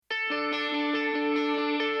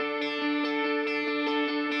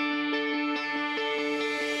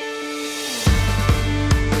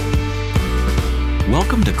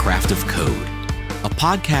Welcome to Craft of Code, a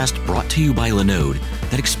podcast brought to you by Linode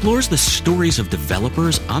that explores the stories of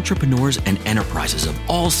developers, entrepreneurs, and enterprises of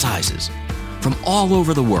all sizes from all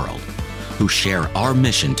over the world who share our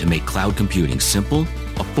mission to make cloud computing simple,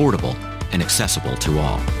 affordable, and accessible to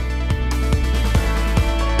all.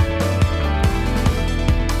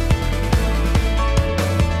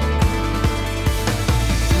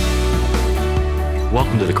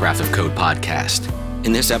 Welcome to the Craft of Code podcast.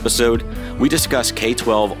 In this episode, we discuss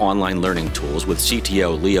K-12 online learning tools with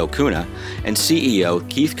CTO Leo Kuna and CEO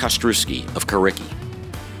Keith Kostrowski of Curriki.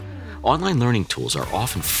 Online learning tools are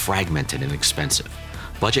often fragmented and expensive.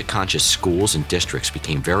 Budget-conscious schools and districts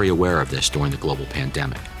became very aware of this during the global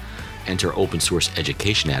pandemic. Enter open-source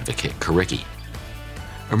education advocate Curriki.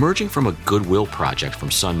 Emerging from a goodwill project from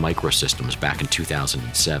Sun Microsystems back in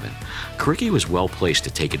 2007, Curriki was well-placed to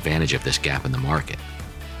take advantage of this gap in the market.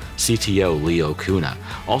 CTO Leo Kuna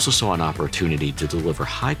also saw an opportunity to deliver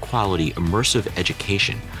high-quality, immersive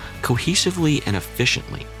education cohesively and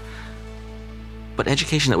efficiently, but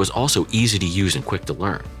education that was also easy to use and quick to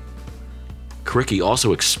learn. Curriki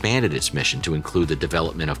also expanded its mission to include the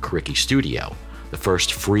development of Curriki Studio, the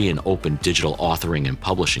first free and open digital authoring and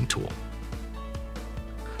publishing tool.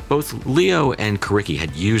 Both Leo and Curriki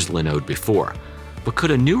had used Linode before, but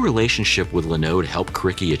could a new relationship with Linode help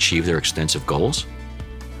Curriki achieve their extensive goals?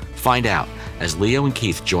 Find out as Leo and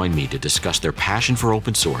Keith join me to discuss their passion for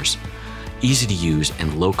open source, easy-to-use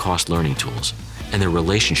and low-cost learning tools, and their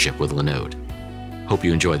relationship with Linode. Hope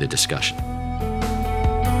you enjoy the discussion.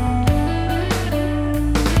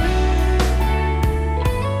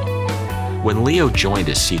 When Leo joined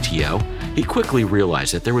as CTO, he quickly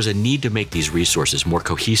realized that there was a need to make these resources more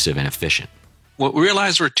cohesive and efficient. What we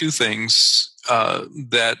realized were two things.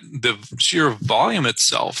 That the sheer volume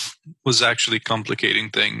itself was actually complicating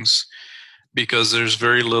things because there's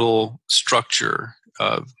very little structure,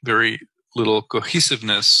 very little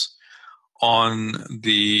cohesiveness on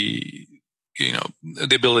the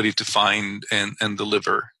ability to find and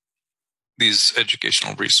deliver these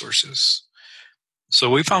educational resources. So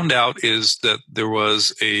what we found out is that there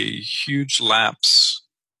was a huge lapse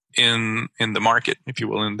in the market, if you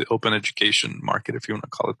will, in the open education market, if you want to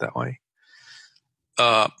call it that way.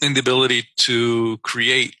 In the ability to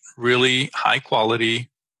create really high quality,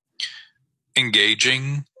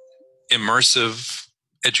 engaging, immersive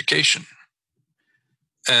education,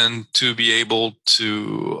 and to be able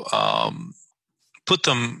to put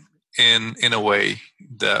them in a way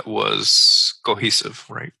that was cohesive,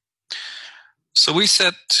 right? So we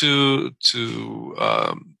set to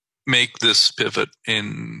make this pivot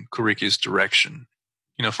in Curriki's direction,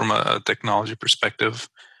 from a technology perspective,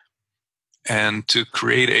 and to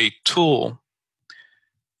create a tool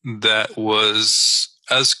that was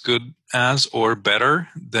as good as or better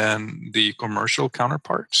than the commercial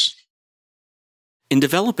counterparts. In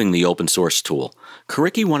developing the open source tool,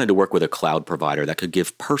 Curriki wanted to work with a cloud provider that could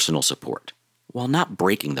give personal support while not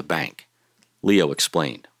breaking the bank. Leo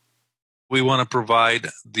explained. We want to provide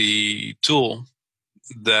the tool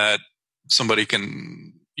that somebody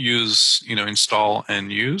can use, install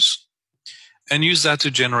and use that to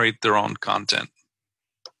generate their own content.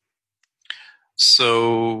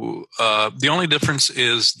 So the only difference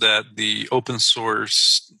is that the open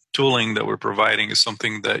source tooling that we're providing is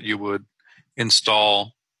something that you would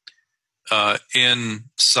install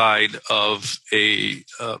inside of a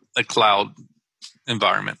cloud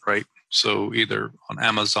environment, right? So either on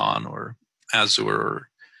Amazon or Azure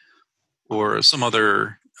or some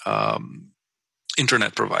other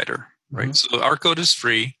internet provider, right? Mm-hmm. So our code is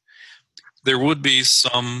free. There would be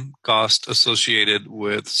some cost associated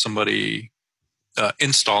with somebody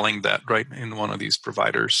installing that, right, in one of these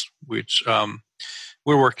providers, which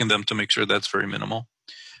we're working them to make sure that's very minimal.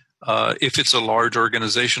 If it's a large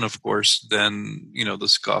organization, of course, then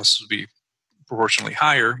those costs would be proportionally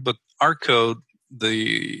higher. But our code,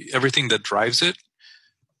 everything that drives it,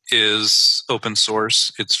 is open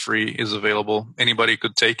source. It's free. Is available. Anybody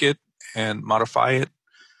could take it and modify it.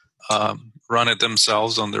 Run it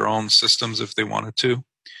themselves on their own systems if they wanted to.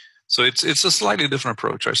 So it's a slightly different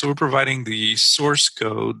approach, right? So we're providing the source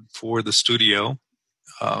code for the studio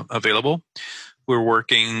available. We're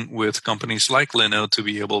working with companies like Linode to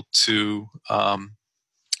be able to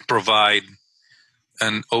provide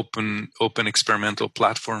an open experimental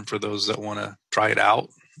platform for those that want to try it out.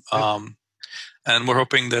 And we're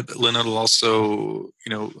hoping that Linode will also,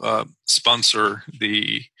 sponsor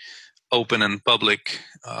the open and public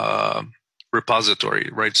repository,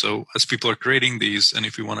 right? So as people are creating these, and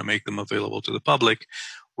if we want to make them available to the public,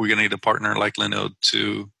 we're going to need a partner like Linode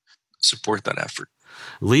to support that effort.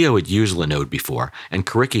 Leo had used Linode before, and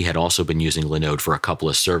Kuriki had also been using Linode for a couple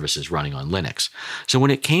of services running on Linux. So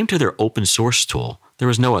when it came to their open source tool, there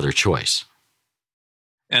was no other choice.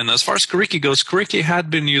 And as far as Kuriki goes, Kuriki had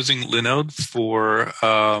been using Linode for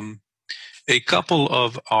a couple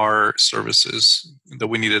of our services that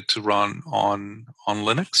we needed to run on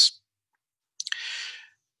Linux.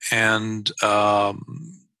 And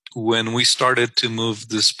when we started to move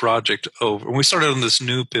this project over, when we started on this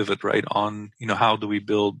new pivot, right, on, how do we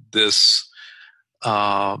build this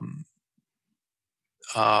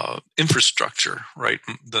infrastructure, right?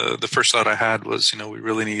 The first thought I had was, we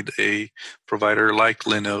really need a provider like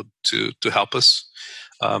Linode to help us.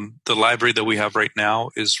 The library that we have right now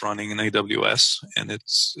is running in AWS, and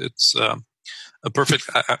it's a perfect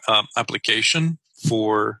application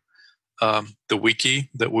for the wiki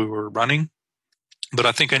that we were running. But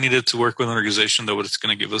I think I needed to work with an organization that was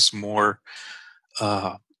going to give us more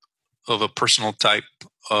of a personal type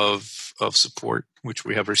of support, which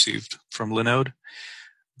we have received from Linode,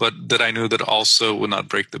 but that I knew that also would not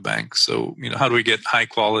break the bank. So, how do we get high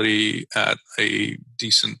quality at a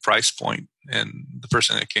decent price point? And the first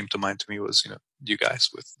thing that came to mind to me was, you guys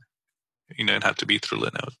with, it had to be through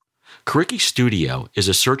Linode. Kuriki Studio is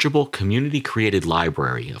a searchable, community-created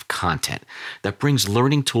library of content that brings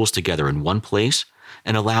learning tools together in one place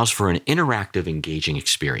and allows for an interactive, engaging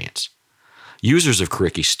experience. Users of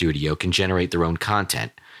Kuriki Studio can generate their own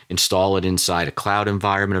content, install it inside a cloud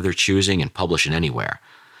environment of their choosing, and publish it anywhere,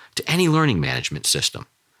 to any learning management system.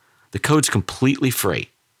 The code's completely free.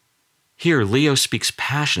 Here, Leo speaks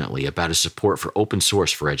passionately about his support for open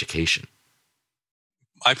source for education.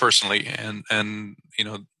 I personally, and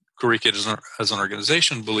Kuriki as an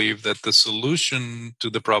organization, believe that the solution to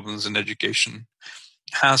the problems in education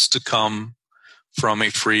has to come from a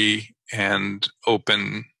free and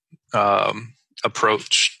open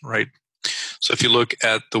approach, right? So if you look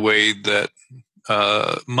at the way that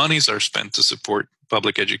monies are spent to support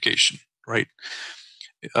public education, right?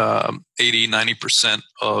 80-90%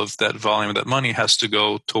 of that volume of that money has to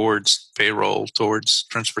go towards payroll, towards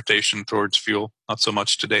transportation, towards fuel. Not so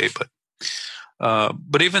much today,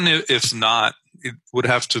 but even if not, it would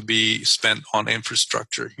have to be spent on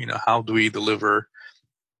infrastructure. How do we deliver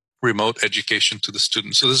remote education to the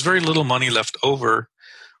students? So there's very little money left over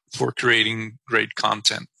for creating great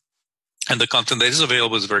content. And the content that is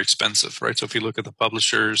available is very expensive, right? So if you look at the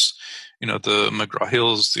publishers, the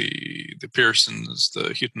McGraw-Hills, the Pearsons,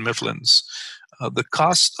 the Houghton Mifflins, the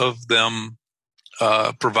cost of them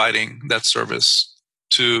providing that service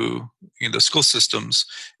to the school systems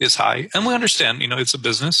is high. And we understand, it's a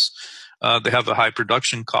business. They have a high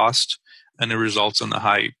production cost, and it results in a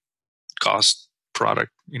high cost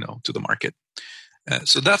product, to the market.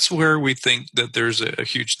 So that's where we think that there's a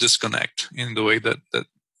huge disconnect in the way that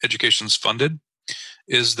education is funded,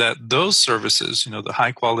 is that those services, the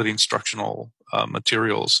high quality instructional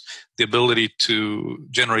materials, the ability to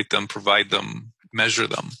generate them, provide them, measure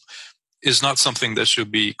them, is not something that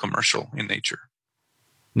should be commercial in nature.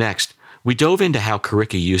 Next, we dove into how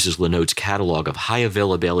Kuriki uses Linode's catalog of high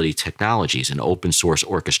availability technologies and open source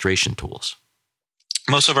orchestration tools.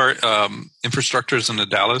 Most of our infrastructure is in the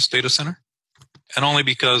Dallas data center, and only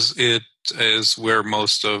because it is where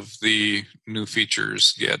most of the new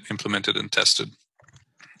features get implemented and tested.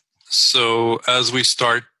 So as we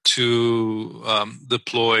start to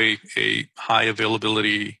deploy a high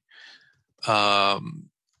availability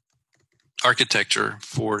architecture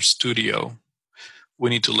for Studio, we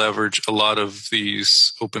need to leverage a lot of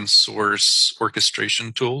these open source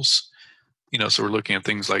orchestration tools. So we're looking at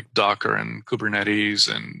things like Docker and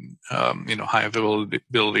Kubernetes and, high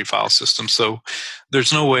availability file systems. So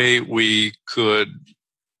there's no way we could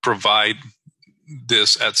provide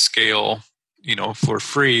this at scale, for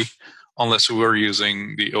free, unless we were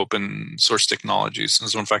using the open source technologies. And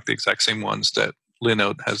so in fact, the exact same ones that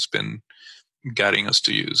Linode has been guiding us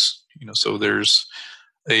to use. So there's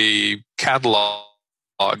a catalog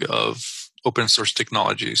of open source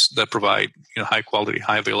technologies that provide, high quality,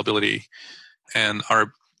 high availability. And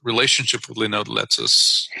our relationship with Linode lets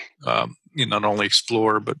us, not only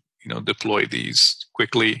explore, but, deploy these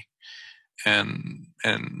quickly and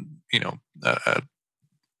at a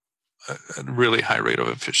really high rate of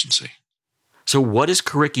efficiency. So what has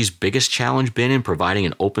Kuriki's biggest challenge been in providing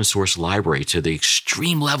an open source library to the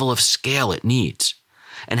extreme level of scale it needs?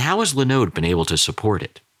 And how has Linode been able to support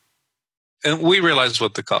it? And we realize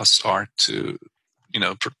what the costs are to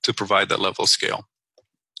provide that level of scale.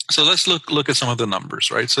 So let's look at some of the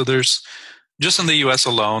numbers, right? So there's just in the U.S.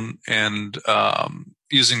 alone, and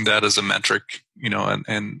using that as a metric,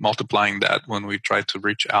 and multiplying that when we try to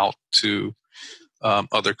reach out to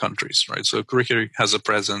other countries, right? So Curriki has a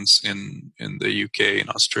presence in the UK, in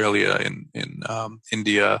Australia, in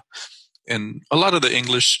India, in a lot of the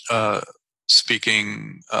English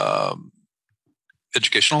speaking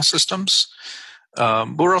educational systems.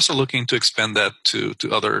 But we're also looking to expand that to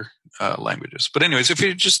other languages. But anyways, if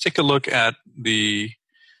you just take a look at the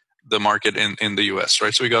market in the US,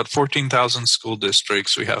 right? So we got 14,000 school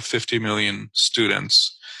districts. We have 50 million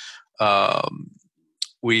students.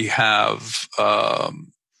 We have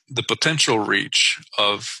the potential reach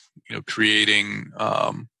of creating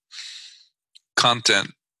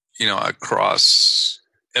content across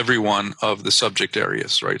every one of the subject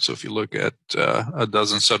areas, right? So if you look at a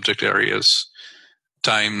dozen subject areas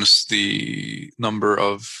times the number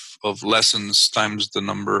of lessons times the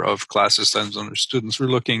number of classes times the number of students, we're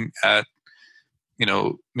looking at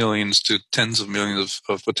millions to tens of millions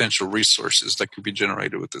of potential resources that could be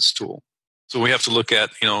generated with this tool. So we have to look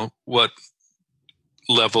at what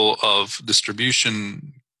level of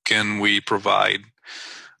distribution can we provide,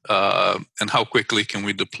 and how quickly can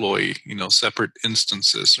we deploy separate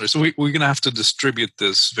instances, right? So we're going to have to distribute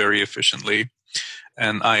this very efficiently,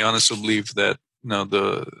 and I honestly believe that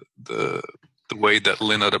the way that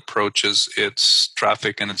Linode approaches its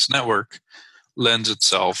traffic and its network lends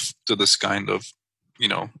itself to this kind of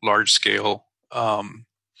large scale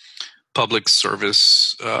public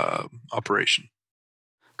service operation.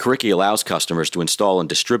 Curriki allows customers to install and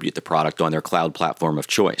distribute the product on their cloud platform of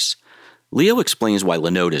choice. Leo explains why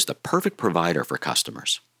Linode is the perfect provider for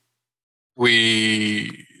customers.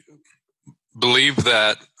 We believe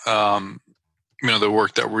that the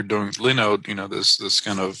work that we're doing with Linode, this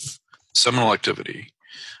kind of seminal activity,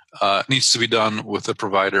 needs to be done with a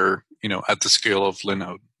provider, at the scale of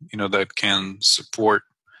Linode, that can support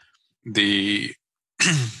the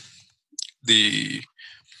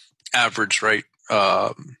average, right,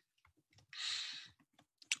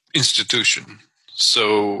 institution.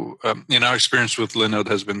 So, our experience with Linode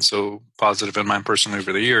has been so positive, and mine personally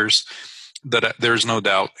over the years, that there's no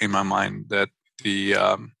doubt in my mind that the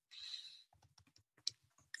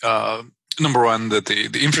number one, that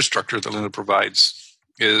the infrastructure that Linode provides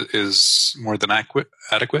is more than adequate.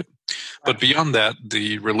 But beyond that,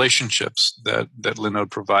 the relationships that Linode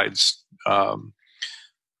provides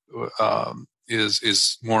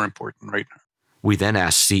is more important, right? We then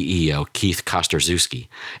asked CEO Keith Kosterczewski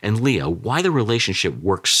and Leo why the relationship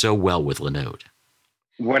works so well with Linode.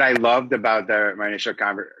 What I loved about my initial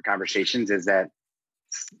conversations is that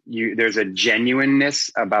there's a genuineness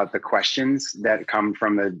about the questions that come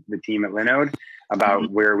from the team at Linode about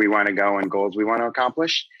where we want to go and goals we want to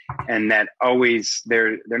accomplish, and that always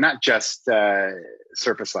they're not just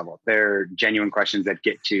surface level. They're genuine questions that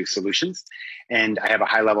get to solutions, and I have a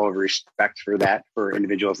high level of respect for that, for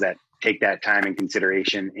individuals that take that time and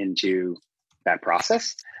consideration into that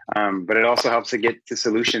process. But it also helps to get to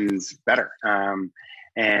solutions better,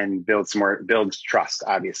 and builds trust,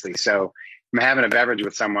 obviously. So I'm having a beverage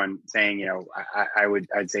with someone saying,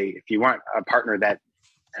 I'd say, if you want a partner that,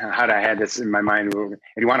 how do I have this in my mind? If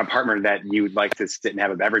you want a partner that you would like to sit and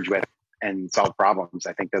have a beverage with and solve problems,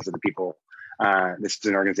 I think those are the people. This is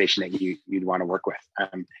an organization that you'd want to work with.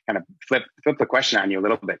 Kind of flip the question on you a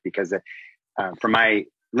little bit, because from my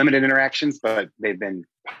limited interactions, but they've been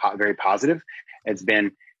very positive.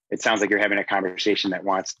 It sounds like you're having a conversation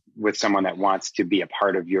with someone that wants to be a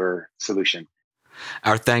part of your solution.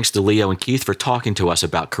 Our thanks to Leo and Keith for talking to us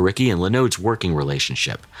about Curriki and Linode's working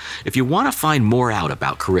relationship. If you want to find more out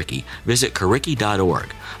about Curriki, visit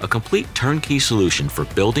curriki.org, a complete turnkey solution for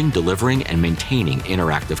building, delivering, and maintaining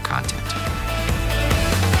interactive content.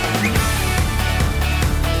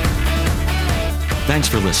 Thanks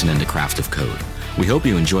for listening to Craft of Code. We hope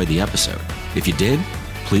you enjoyed the episode. If you did,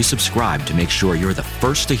 please subscribe to make sure you're the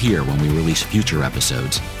first to hear when we release future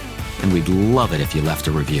episodes. And we'd love it if you left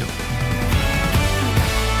a review.